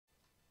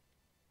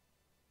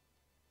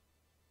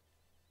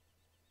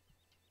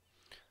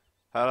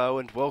Hello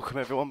and welcome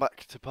everyone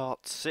back to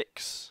part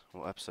 6,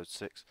 or episode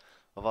 6,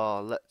 of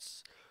our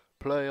Let's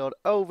Play on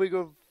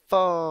Elvingham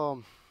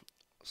Farm.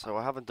 So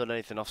I haven't done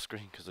anything off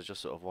screen because I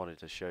just sort of wanted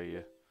to show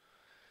you.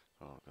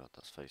 Oh god,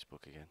 that's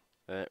Facebook again.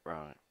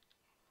 Right.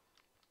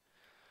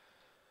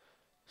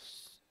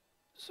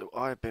 So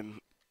I've been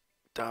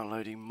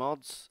downloading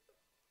mods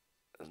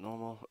as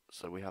normal,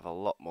 so we have a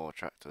lot more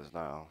tractors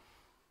now.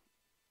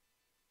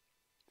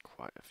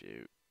 Quite a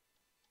few.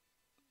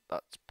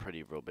 That's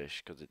pretty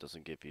rubbish because it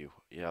doesn't give you,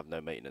 you have no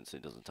maintenance,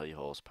 it doesn't tell you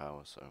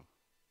horsepower, so.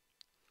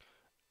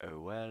 Oh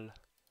well.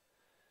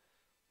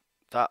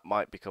 That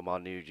might become our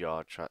new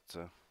yard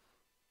tractor.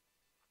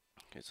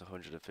 It's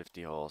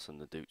 150 horse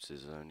and the Dutes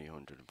is only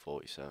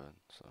 147.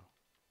 So,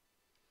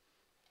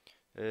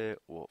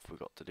 what have we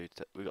got to do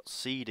today? We got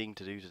seeding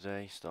to do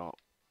today. Start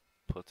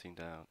putting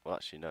down. Well,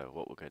 actually, no.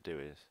 What we're going to do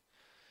is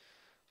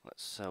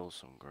let's sell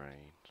some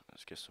grain.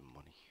 Let's get some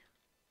money.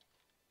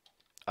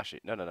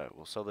 Actually, no.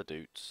 We'll sell the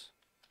Dutes.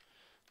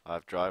 I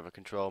have driver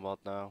control mod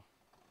now.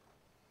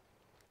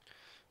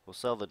 We'll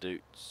sell the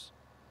Dutes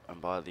and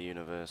buy the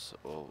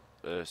Universal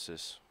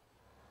Ursus.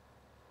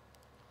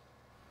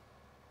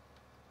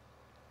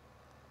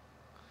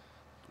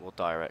 We'll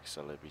direct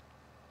sell it.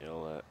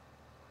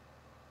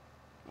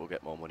 We'll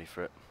get more money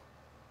for it.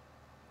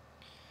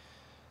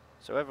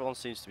 So everyone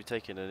seems to be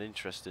taking an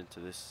interest into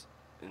these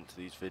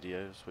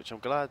videos, which I'm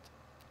glad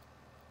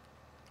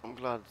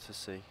to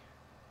see.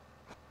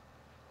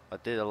 I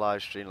did a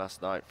live stream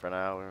last night for an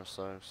hour or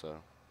so,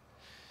 so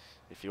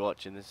if you're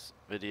watching this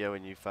video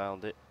and you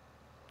found it,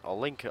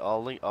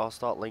 I'll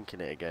start linking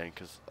it again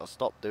because I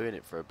stopped doing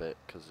it for a bit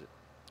because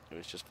it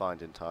was just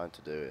finding time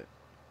to do it.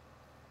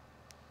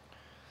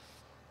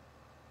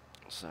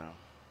 So,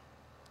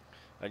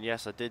 and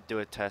yes, I did do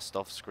a test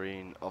off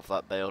screen of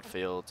that baled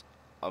field.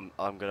 I'm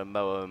gonna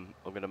mow them.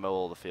 I'm gonna mow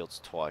all the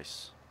fields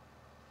twice,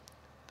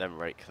 then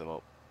rake them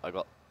up. I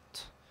got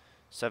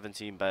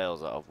 17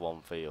 bales out of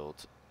one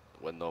field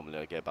when normally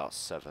I get about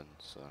 7.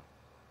 So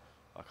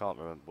I can't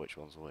remember which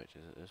one's which.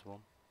 Is it this one?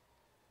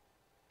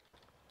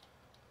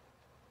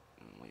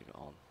 Leave it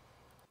on.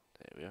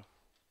 There we go.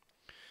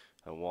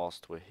 And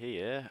whilst we're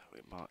here, we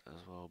might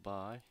as well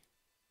buy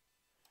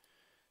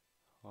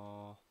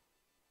our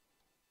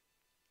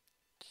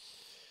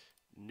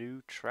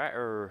new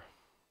tractor.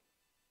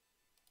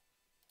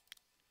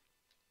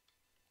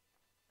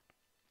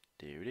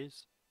 There it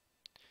is.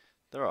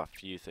 There are a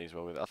few things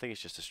wrong with it. I think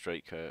it's just a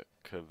straight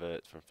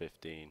convert from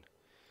 15.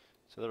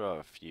 So there are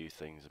a few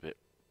things a bit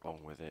wrong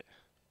with it.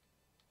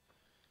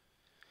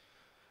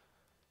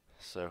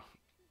 So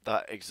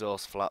that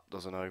exhaust flap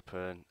doesn't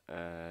open,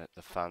 the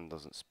fan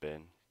doesn't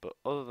spin. But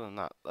other than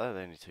that, they're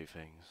the only two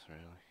things,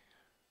 really.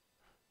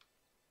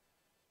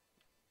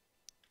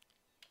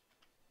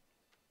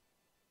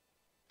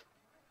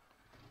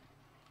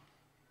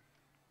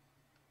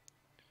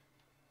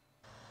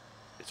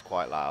 It's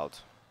quite loud.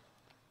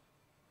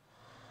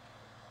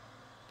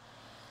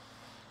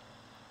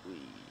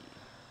 Whee.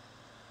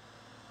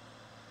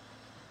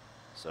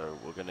 So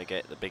we're gonna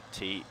get the big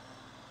T8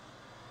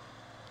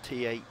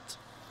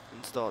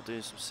 and start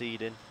doing some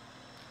seeding,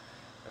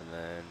 and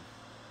then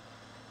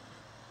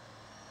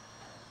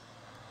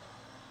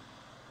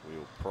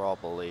we'll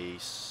probably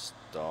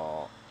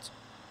start.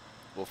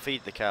 We'll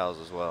feed the cows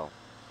as well.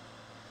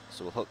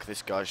 So we'll hook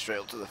this guy straight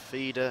up to the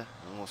feeder,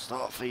 and we'll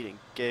start feeding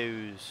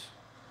cows.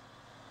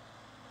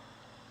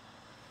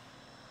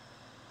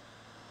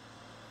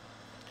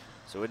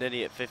 So we're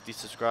nearly at 50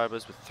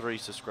 subscribers, with 3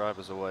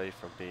 subscribers away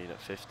from being at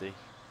 50.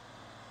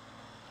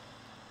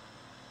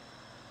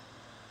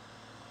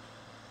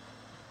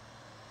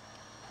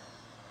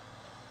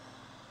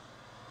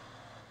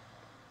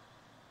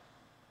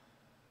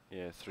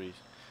 Yeah,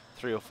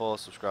 three or 4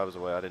 subscribers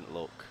away. I didn't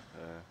look.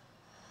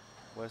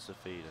 Where's the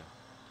feeder?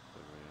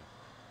 Over here.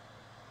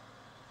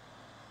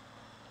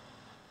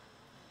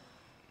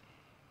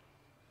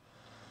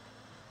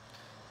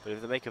 But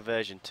if they make a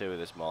version 2 of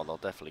this mod, I'll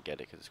definitely get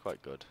it because it's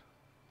quite good.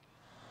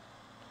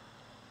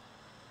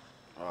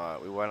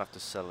 Alright, we won't have to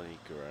sell any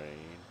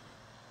grain.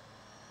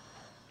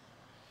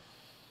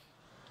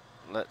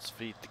 Let's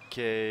feed the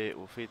cow.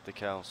 We'll feed the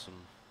cow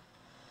some.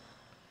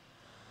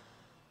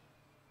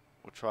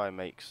 We'll try and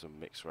make some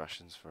mixed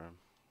rations for him.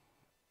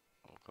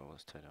 Oh god,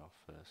 let's turn it off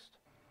first.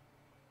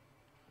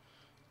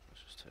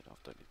 Let's just turn it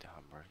off, don't need the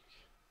handbrake.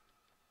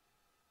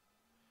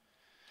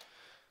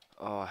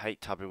 Oh, I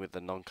hate tabbing with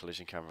the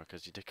non-collision camera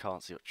because you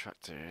can't see what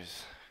tractor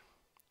is.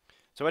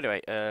 So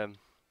anyway,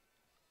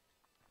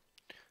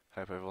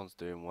 hope everyone's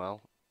doing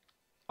well.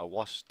 I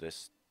washed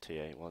this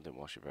T8, well I didn't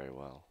wash it very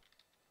well.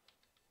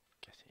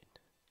 Get in.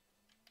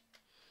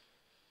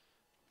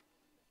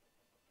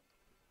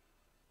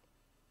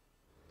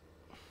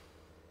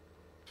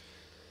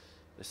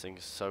 This thing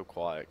is so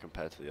quiet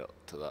compared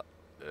to that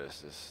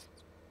Ursus.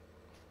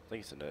 I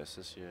think it's an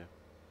Ursus, yeah.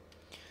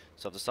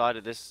 So I've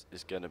decided this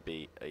is going to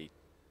be a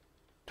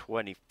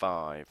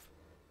 25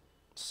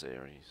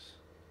 series.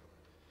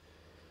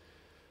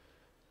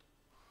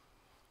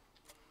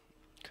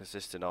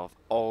 consisting of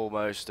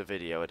almost a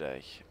video a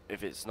day.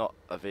 If it's not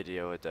a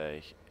video a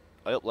day,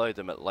 I upload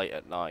them at late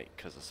at night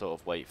because I sort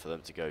of wait for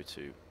them to go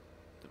to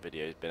the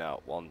video's been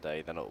out one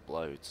day, then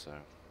upload. So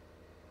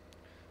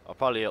I'll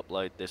probably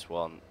upload this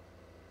one.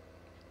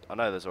 I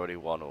know there's already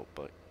one up,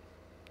 but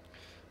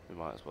we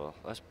might as well.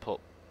 Let's put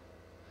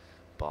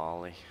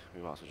barley.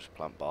 We might as well just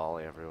plant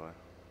barley everywhere.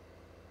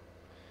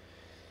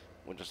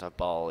 We'll just have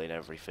barley in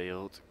every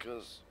field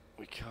because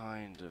we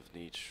kind of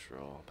need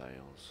straw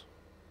bales.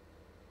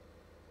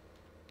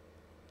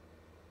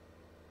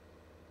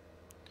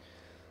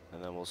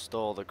 And then we'll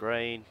store the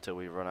grain till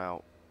we run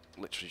out,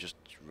 literally just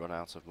run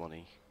out of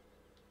money.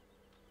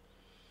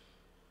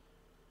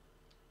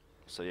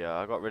 So yeah,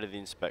 I got rid of the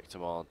inspector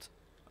mod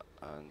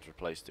and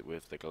replaced it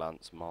with the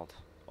glance mod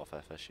off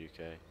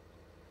FSUK.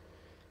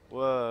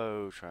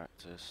 Whoa,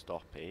 tractor,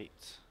 stop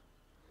it.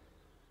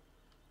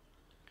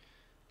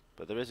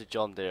 But there is a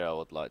John Deere I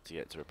would like to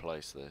get to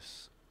replace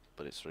this,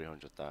 but it's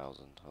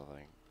 300,000, I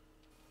think.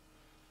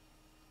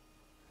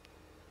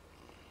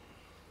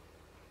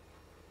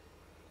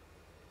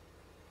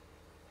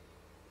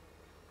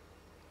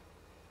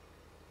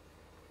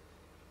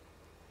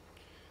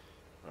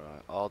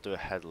 Right, I'll do a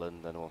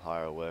headland, then we'll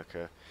hire a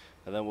worker,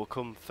 and then we'll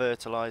come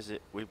fertilise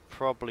it. We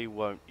probably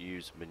won't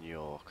use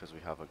manure because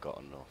we haven't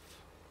got enough.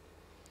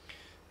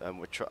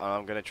 And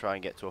I'm going to try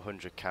and get to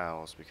 100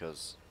 cows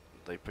because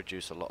they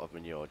produce a lot of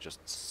manure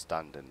just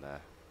standing there.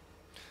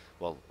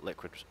 Well,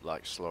 liquid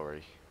like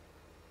slurry.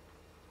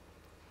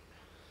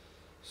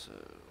 So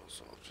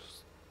I'll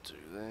just do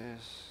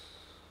this.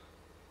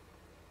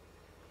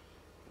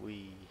 But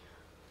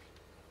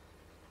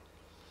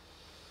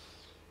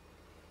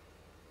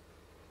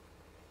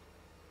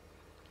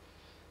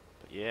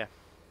yeah.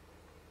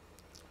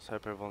 Let's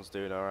hope everyone's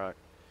doing alright.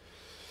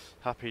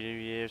 Happy New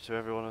Year to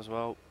everyone as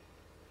well.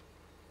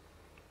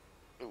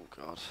 Oh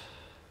god.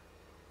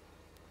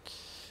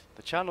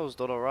 The channel's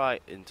done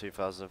alright in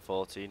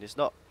 2014.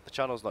 The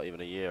channel's not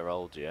even a year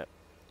old yet,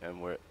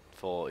 and we're at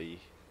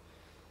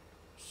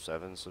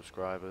 47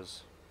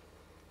 subscribers.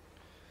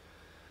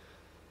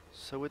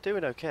 So we're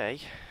doing okay,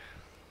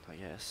 I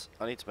guess.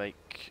 I need to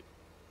make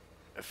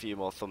a few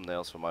more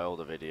thumbnails for my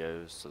older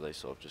videos so they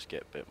sort of just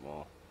get a bit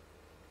more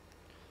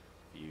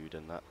viewed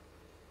and that.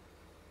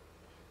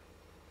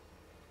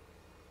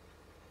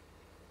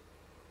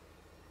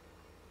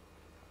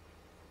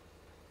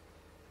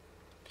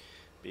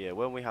 But yeah,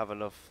 when we have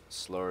enough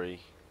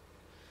slurry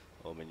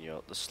or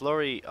manure, the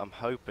slurry I'm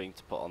hoping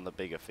to put on the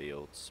bigger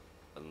fields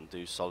and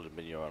do solid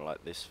manure on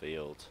like this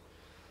field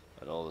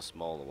and all the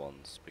smaller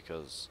ones,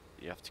 because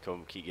you have to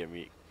keep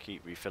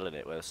refilling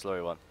it. Where the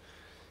slurry one,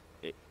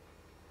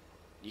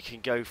 you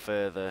can go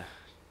further,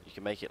 you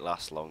can make it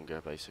last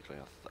longer. Basically,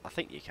 I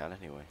think you can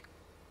anyway.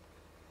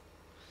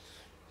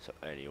 So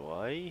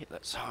anyway,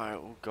 let's hire.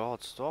 Oh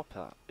God, stop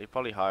that! You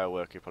probably hire a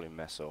worker, you probably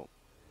mess up.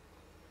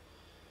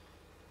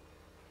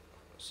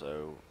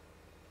 So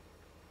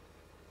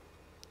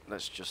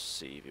let's just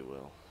see if he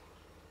will.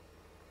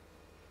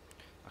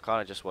 I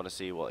kind of just want to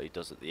see what he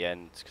does at the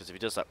end, because if he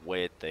does that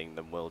weird thing,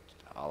 then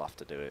I'll have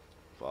to do it.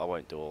 But I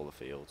won't do all the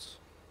fields.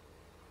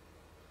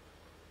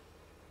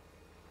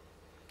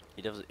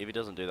 If he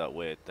doesn't do that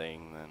weird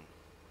thing, then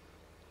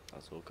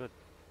that's all good.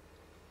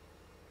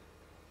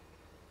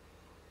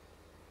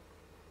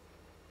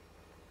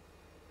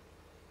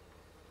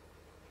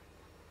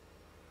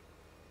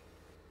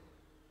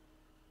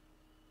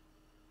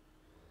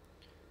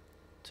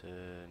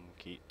 Turn,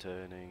 keep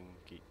turning,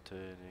 keep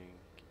turning,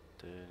 keep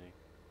turning.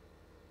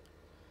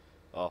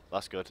 Oh,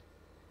 that's good.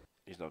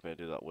 He's not going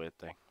to do that weird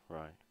thing.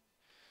 Right.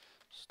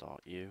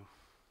 Start you.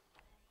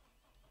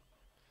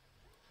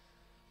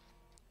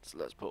 So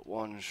let's put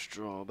one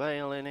straw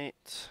bale in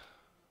it.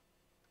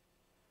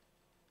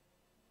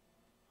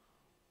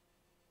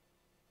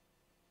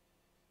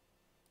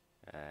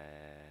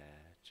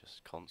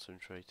 Just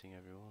concentrating,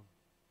 everyone.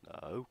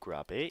 No,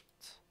 grab it.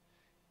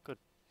 Good.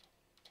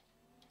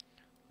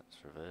 Let's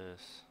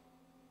reverse.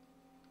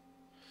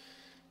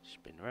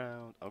 Spin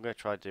round. I'm going to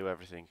try to do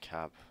everything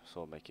cab,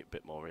 so I'll make it a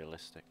bit more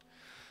realistic.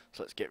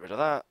 So let's get rid of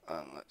that,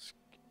 and let's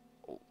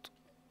alt.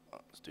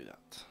 Let's do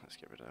that. Let's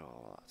get rid of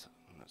all that.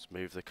 And let's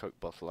move the Coke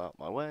bottle out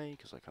my way,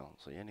 because I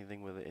can't see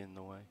anything with it in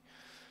the way.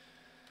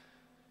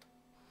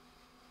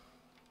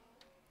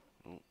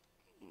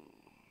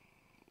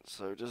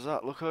 So does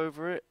that look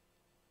over it?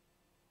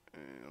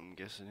 I'm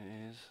guessing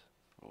it is.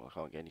 Oh, I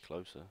can't get any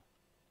closer.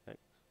 Heck.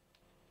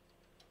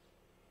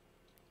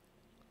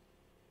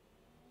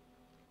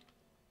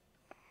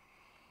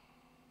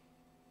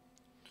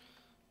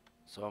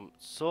 So I'm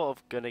sort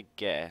of gonna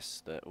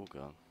guess that, oh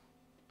god,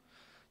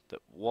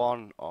 that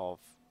one of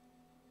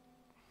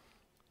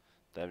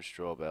them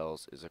straw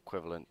bales is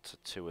equivalent to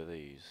 2 of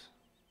these.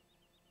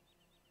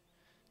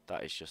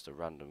 That is just a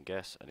random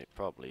guess, and it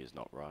probably is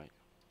not right.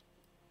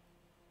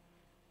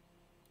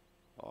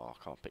 Oh,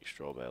 I can't pick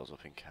straw bales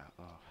up in cat.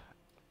 Oh,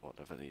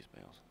 whatever these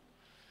bales.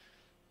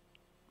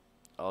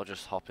 I'll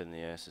just hop in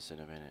the Ursus in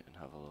a minute and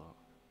have a look.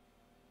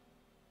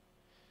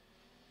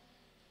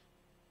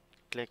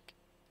 Click.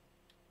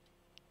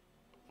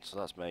 so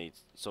that's made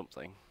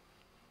something.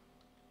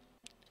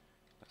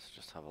 Let's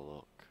just have a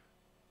look.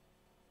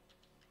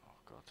 Oh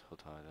god,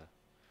 hood hider.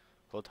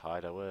 Hood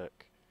hider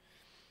work.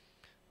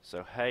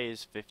 So hay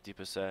is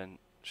 50%,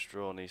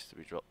 straw needs to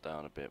be dropped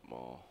down a bit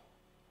more.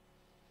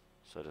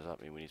 So does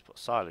that mean we need to put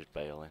silage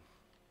bale in?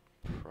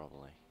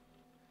 Probably.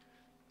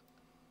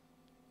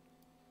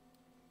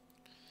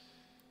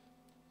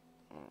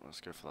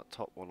 Let's go for that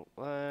top one up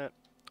there.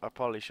 I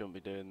probably shouldn't be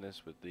doing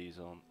this with these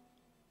on.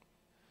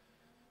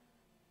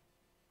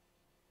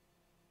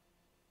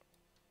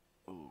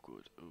 Oh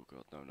good, oh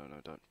god, no, no,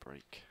 no, don't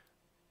break.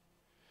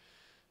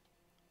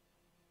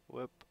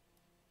 Whoop.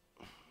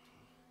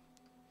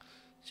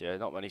 So yeah,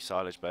 not many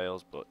silage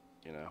bales, but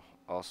you know,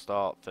 I'll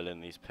start filling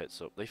these pits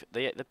up.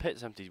 The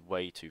pits empty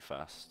way too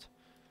fast.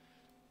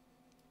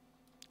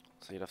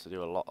 So you'd have to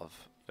do a lot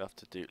of, you'd have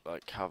to do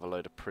like have a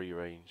load of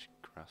pre-range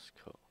grass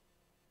cut.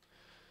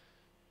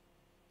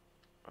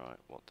 Right,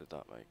 what did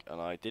that make?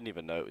 And I didn't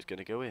even know it was going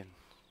to go in.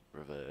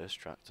 Reverse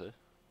tractor.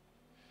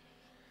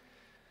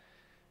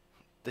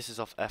 This is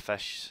off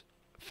FS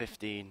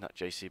 15, that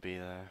JCB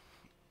there.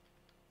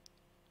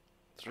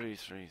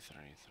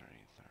 33333.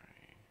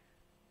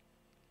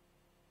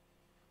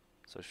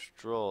 So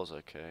straw's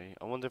okay.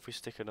 I wonder if we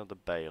stick another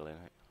bale in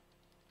it.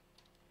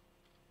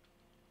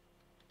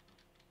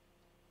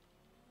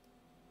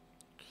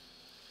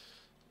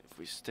 If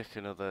we stick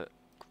another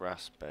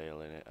grass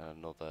bale in it and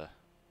another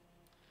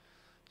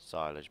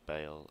silage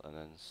bale, and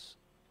then it's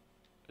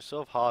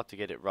sort of hard to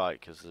get it right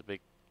because there's a big.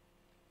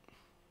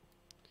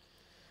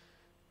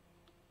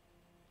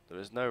 There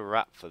is no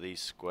wrap for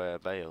these square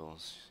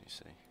bales, you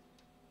see.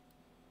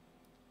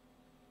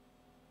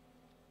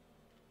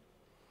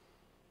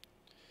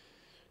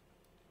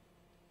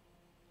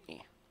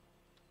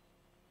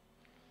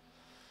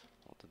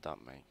 What did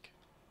that make?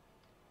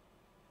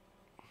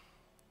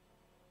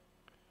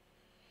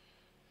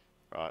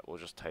 Right, we'll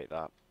just take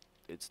that.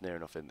 It's near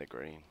enough in the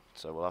green,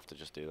 so we'll have to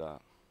just do that.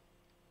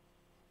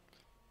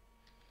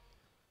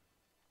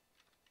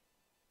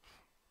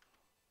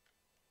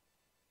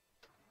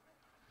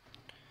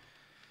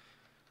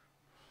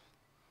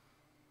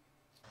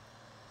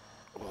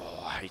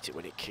 Oh, I hate it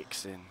when it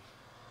kicks in.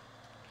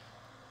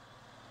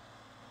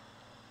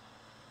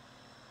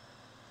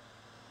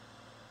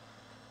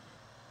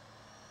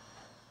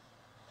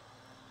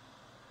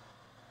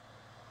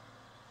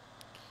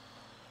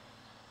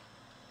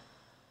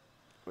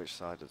 Which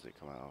side does it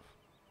come out of?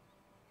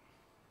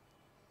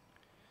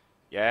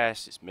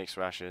 Yes, it's mixed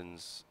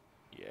rations.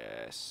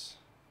 Yes.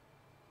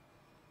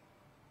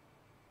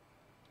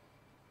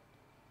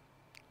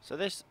 So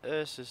this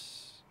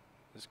Ursus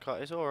is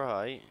quite, it's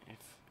alright.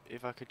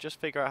 If I could just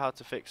figure out how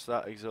to fix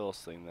that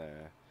exhaust thing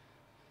there,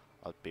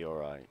 I'd be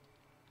alright.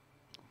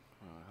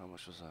 How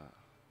much was that?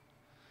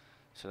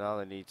 So now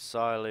they need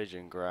silage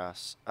and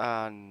grass,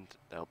 and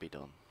they'll be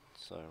done.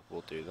 So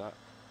we'll do that.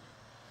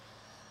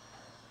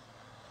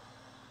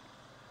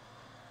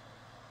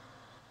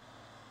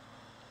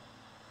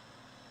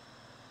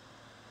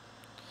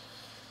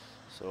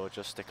 So we'll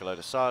just stick a load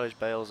of silage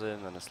bales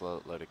in and a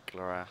load of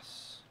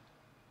grass.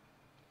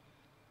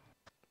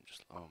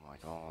 Just, oh my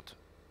god.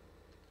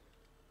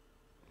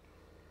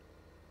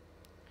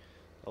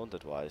 I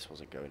wondered why this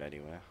wasn't going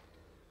anywhere.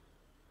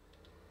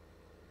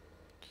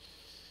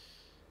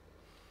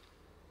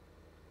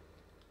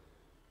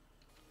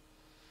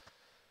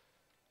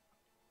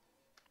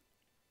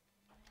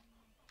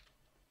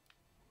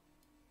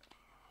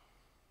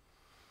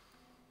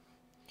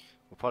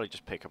 We'll probably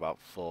just pick about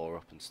 4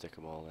 up and stick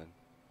them all in.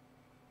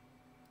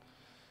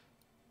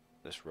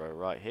 This row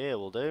right here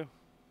will do.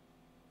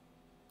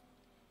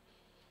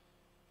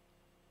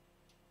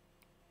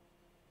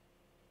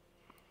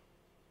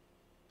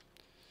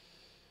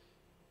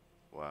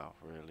 Wow,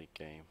 really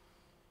game.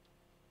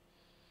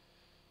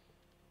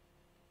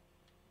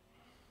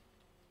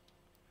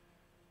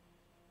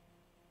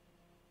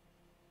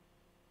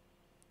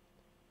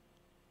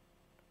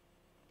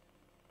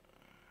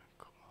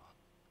 Come on.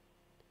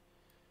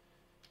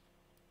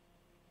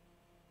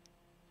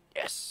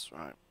 Yes,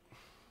 right.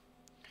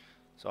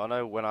 So I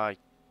know when I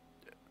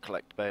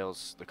collect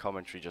bales, the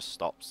commentary just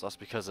stops. That's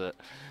because I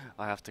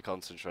have to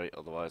concentrate,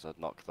 otherwise I'd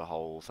knock the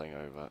whole thing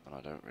over, and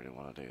I don't really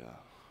want to do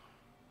that.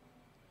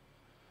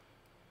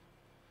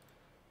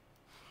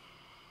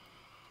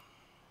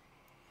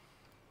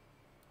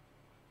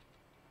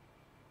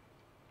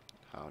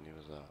 How many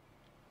was that?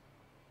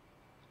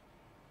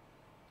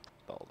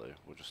 That'll do.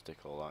 We'll just stick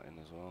all that in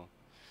as well.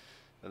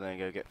 And then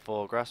go get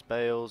 4 grass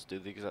bales, do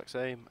the exact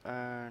same,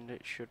 and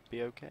it should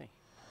be okay.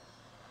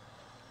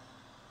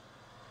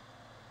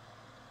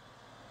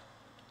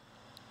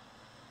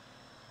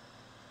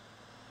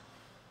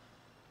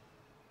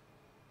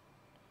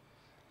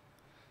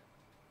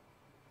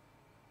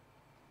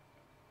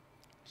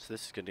 So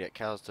this is going to get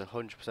cows to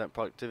 100%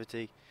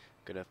 productivity.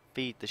 Going to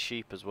feed the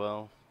sheep as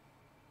well.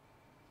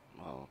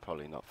 Well,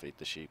 probably not feed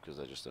the sheep because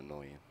they're just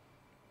annoying.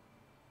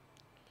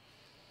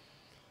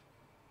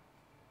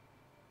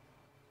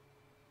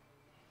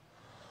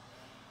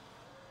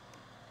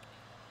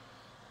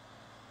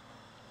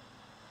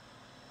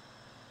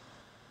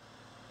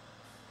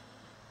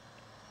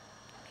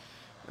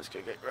 Let's go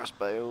get grass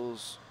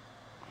bales.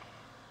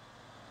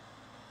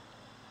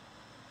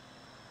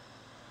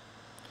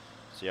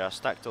 So yeah, I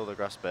stacked all the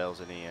grass bales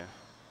in here.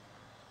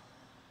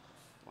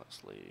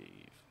 Let's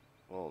leave.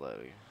 Oh, there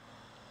we go.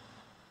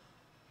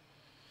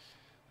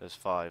 There's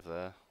 5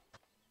 there.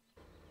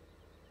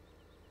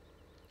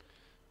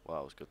 Well,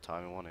 that was good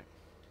timing, wasn't it?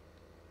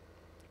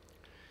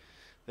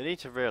 They need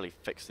to really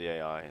fix the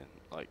AI and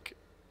like,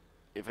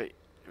 if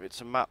it's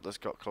a map that's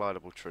got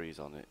collidable trees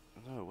on it.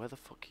 No, where the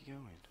fuck are you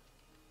going?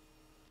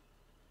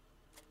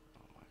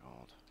 Oh my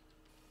god.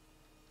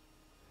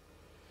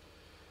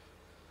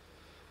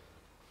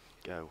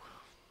 Go.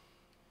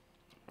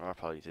 Or I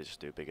probably did just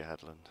do a bigger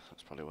headland.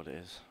 That's probably what it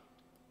is.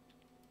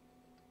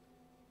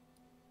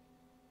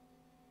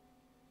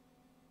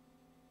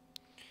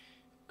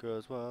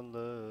 Cause one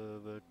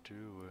lover to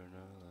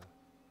another.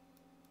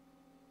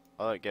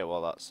 I don't get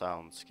what that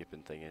sound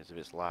skipping thing is. If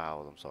it's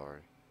loud, I'm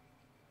sorry.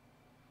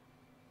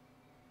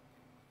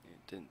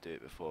 It didn't do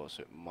it before,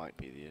 so it might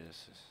be the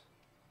ears.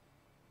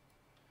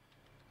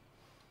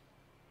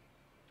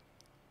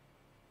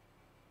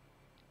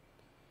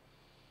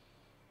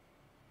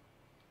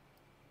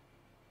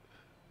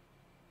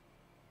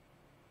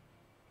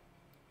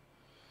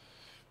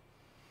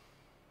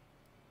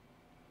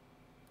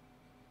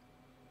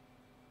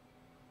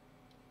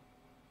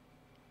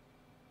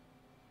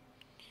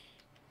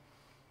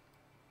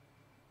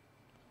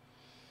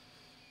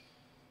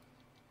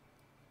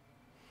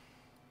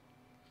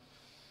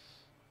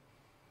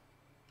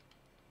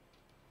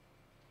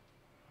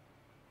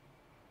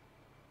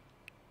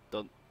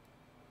 Done.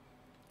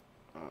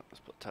 Alright, let's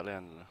put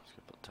telehandler. Let's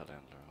go put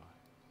telehandler away.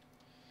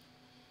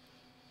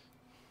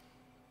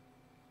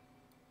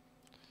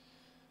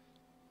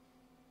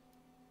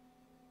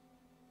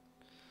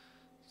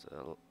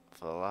 So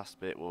for the last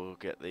bit, we'll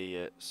get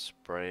the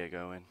sprayer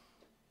going.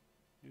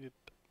 Yep.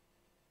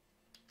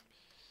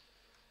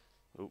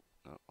 Oh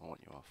no, I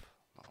want you off.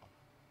 No.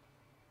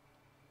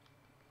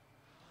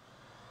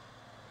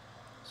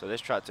 So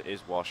this tractor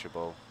is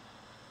washable.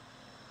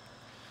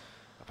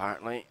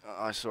 Apparently,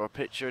 I saw a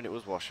picture and it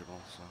was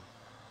washable. So.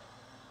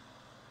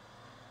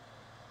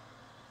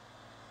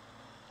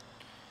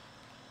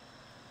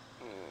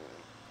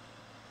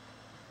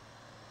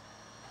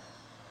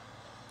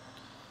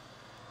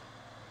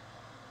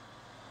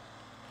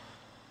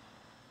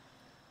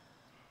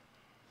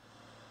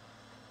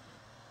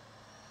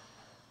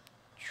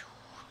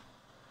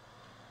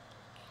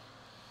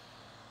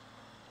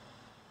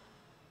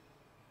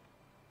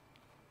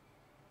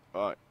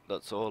 Right,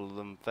 that's all of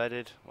them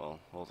fed. Well,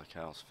 all the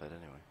cows fed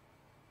anyway.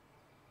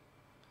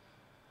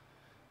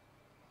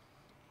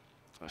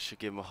 I should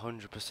give them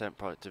 100%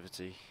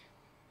 productivity.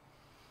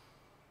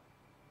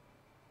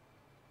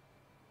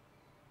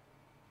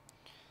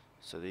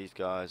 So these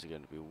guys are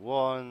going to be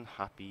one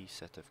happy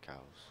set of cows.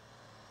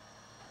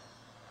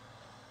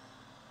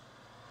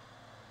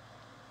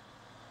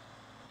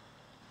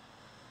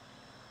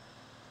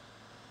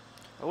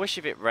 I wish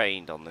if it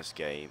rained on this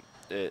game,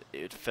 it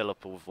would fill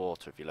up with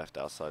water if you left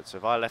it outside. So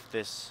if I left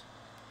this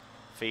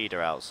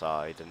feeder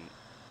outside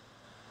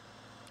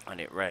and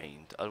it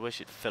rained, I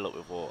wish it'd fill up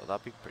with water.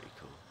 That'd be pretty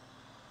cool.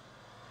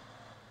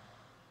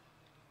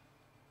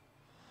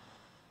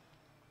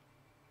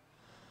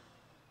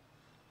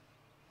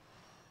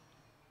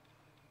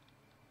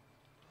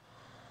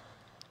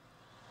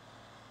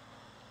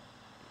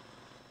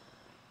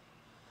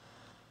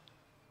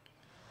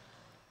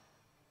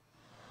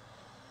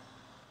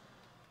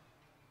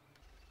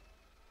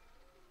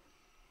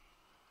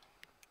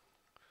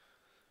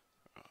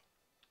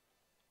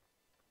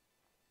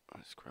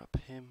 Let's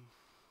grab him.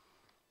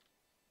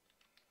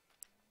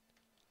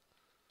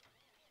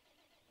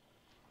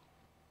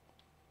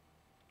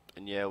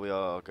 And yeah, we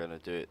are going to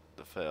do it,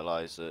 the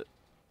fertilizer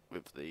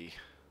with the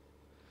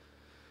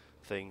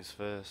things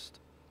first.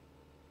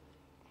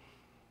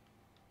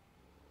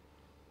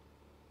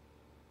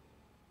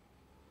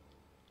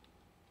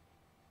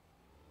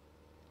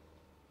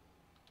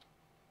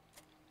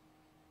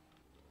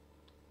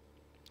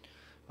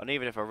 And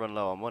even if I run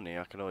low on money,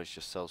 I can always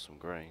just sell some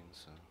grain.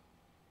 So.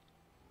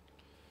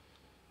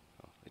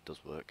 Oh, it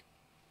does work.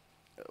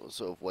 I was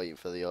sort of waiting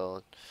for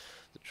the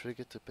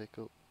trigger to pick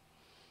up.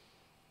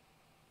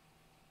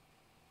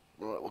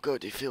 Right, we'll go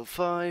to field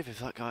 5 if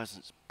that guy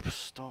hasn't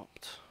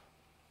stopped.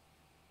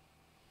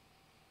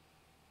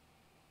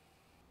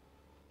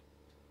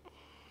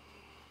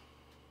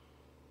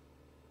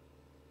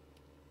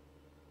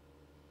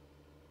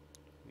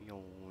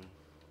 Yawn.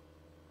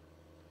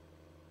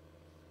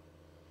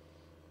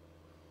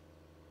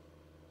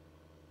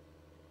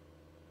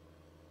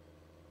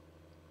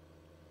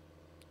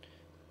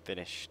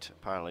 Finished.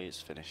 Apparently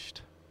it's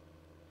finished.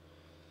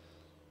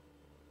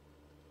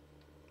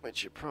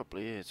 Which it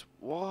probably is.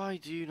 Why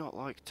do you not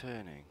like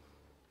turning?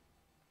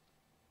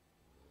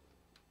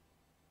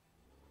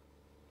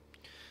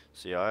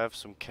 See, I have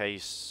some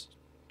case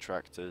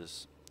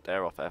tractors.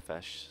 They're off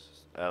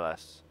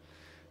LS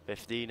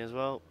 15 as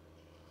well.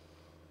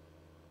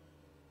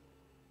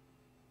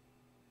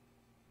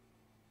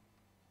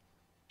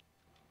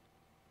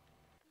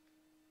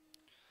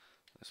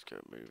 Let's go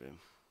move him.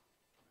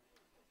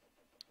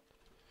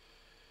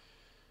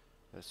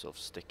 Let's sort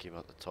of stick him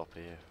at the top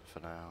here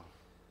for now.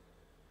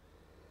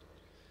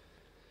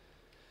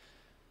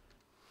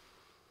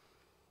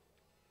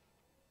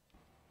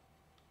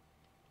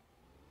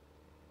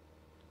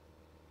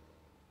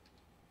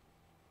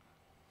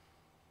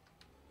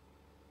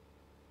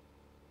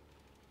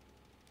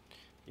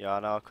 Yeah, I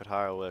know I could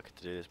hire a worker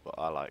to do this, but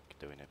I like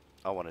doing it.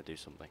 I want to do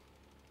something.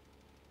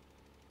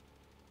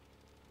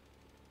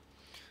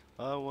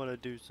 I want to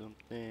do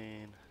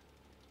something.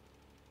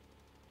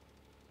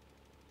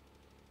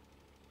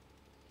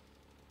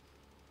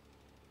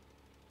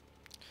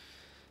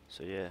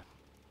 So yeah.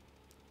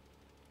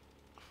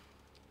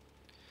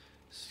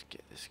 Let's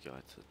get this guy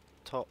to the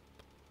top.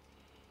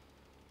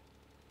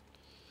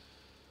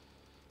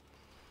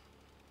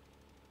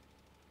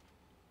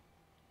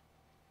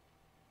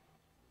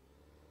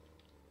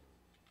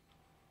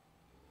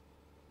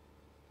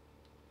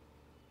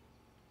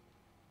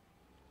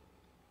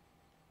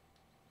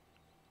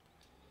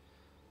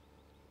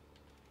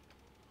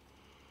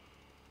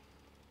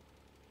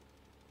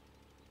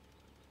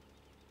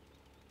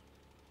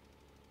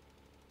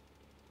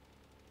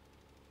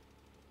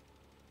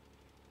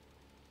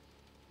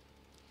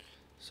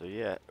 So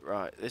yeah,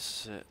 right,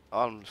 this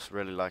I'm just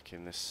really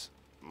liking this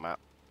map.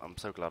 I'm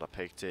so glad I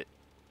picked it.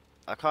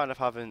 I kind of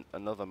have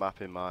another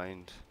map in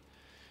mind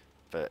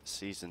for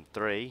season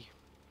 3.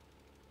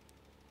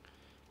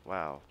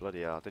 Wow,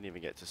 bloody hell, I didn't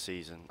even get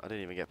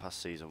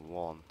past season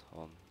 1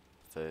 on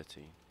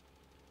 13.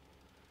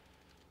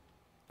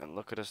 And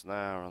look at us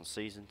now on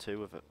season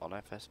 2 of it on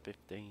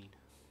FS15.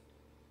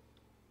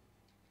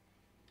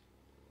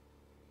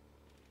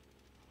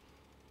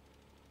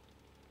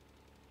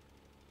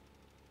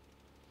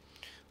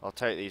 I'll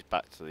take these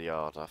back to the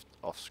yard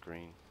off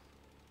screen.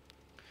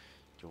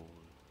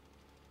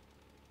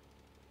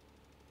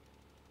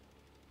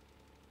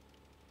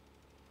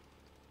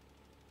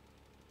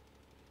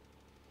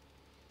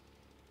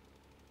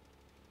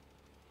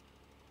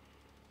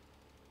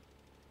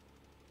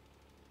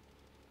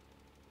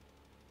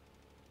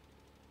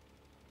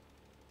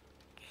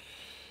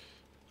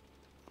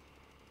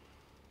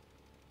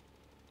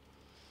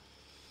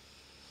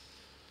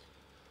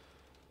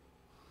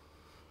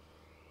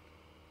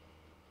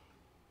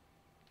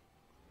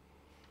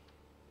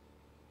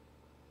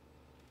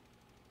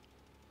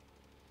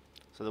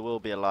 So there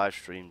will be a live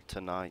stream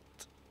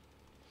tonight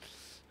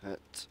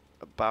at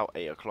about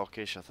 8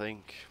 o'clock-ish, I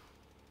think.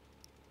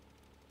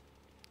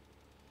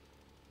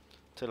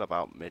 Till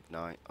about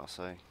midnight, I'll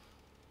say.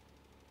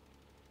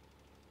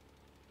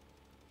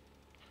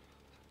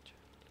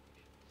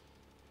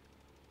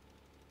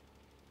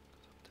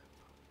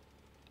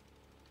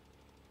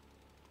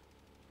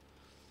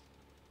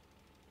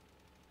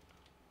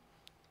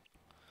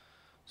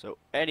 So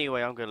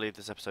anyway, I'm going to leave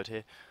this episode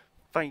here.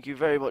 Thank you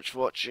very much for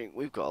watching.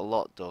 We've got a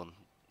lot done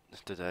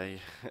today.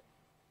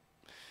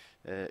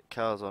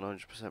 Carl's on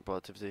 100%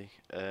 productivity.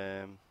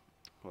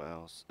 What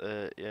else?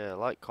 Yeah,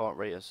 like, comment,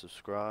 rate, and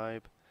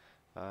subscribe.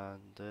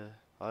 And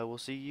I will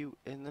see you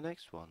in the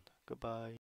next one. Goodbye.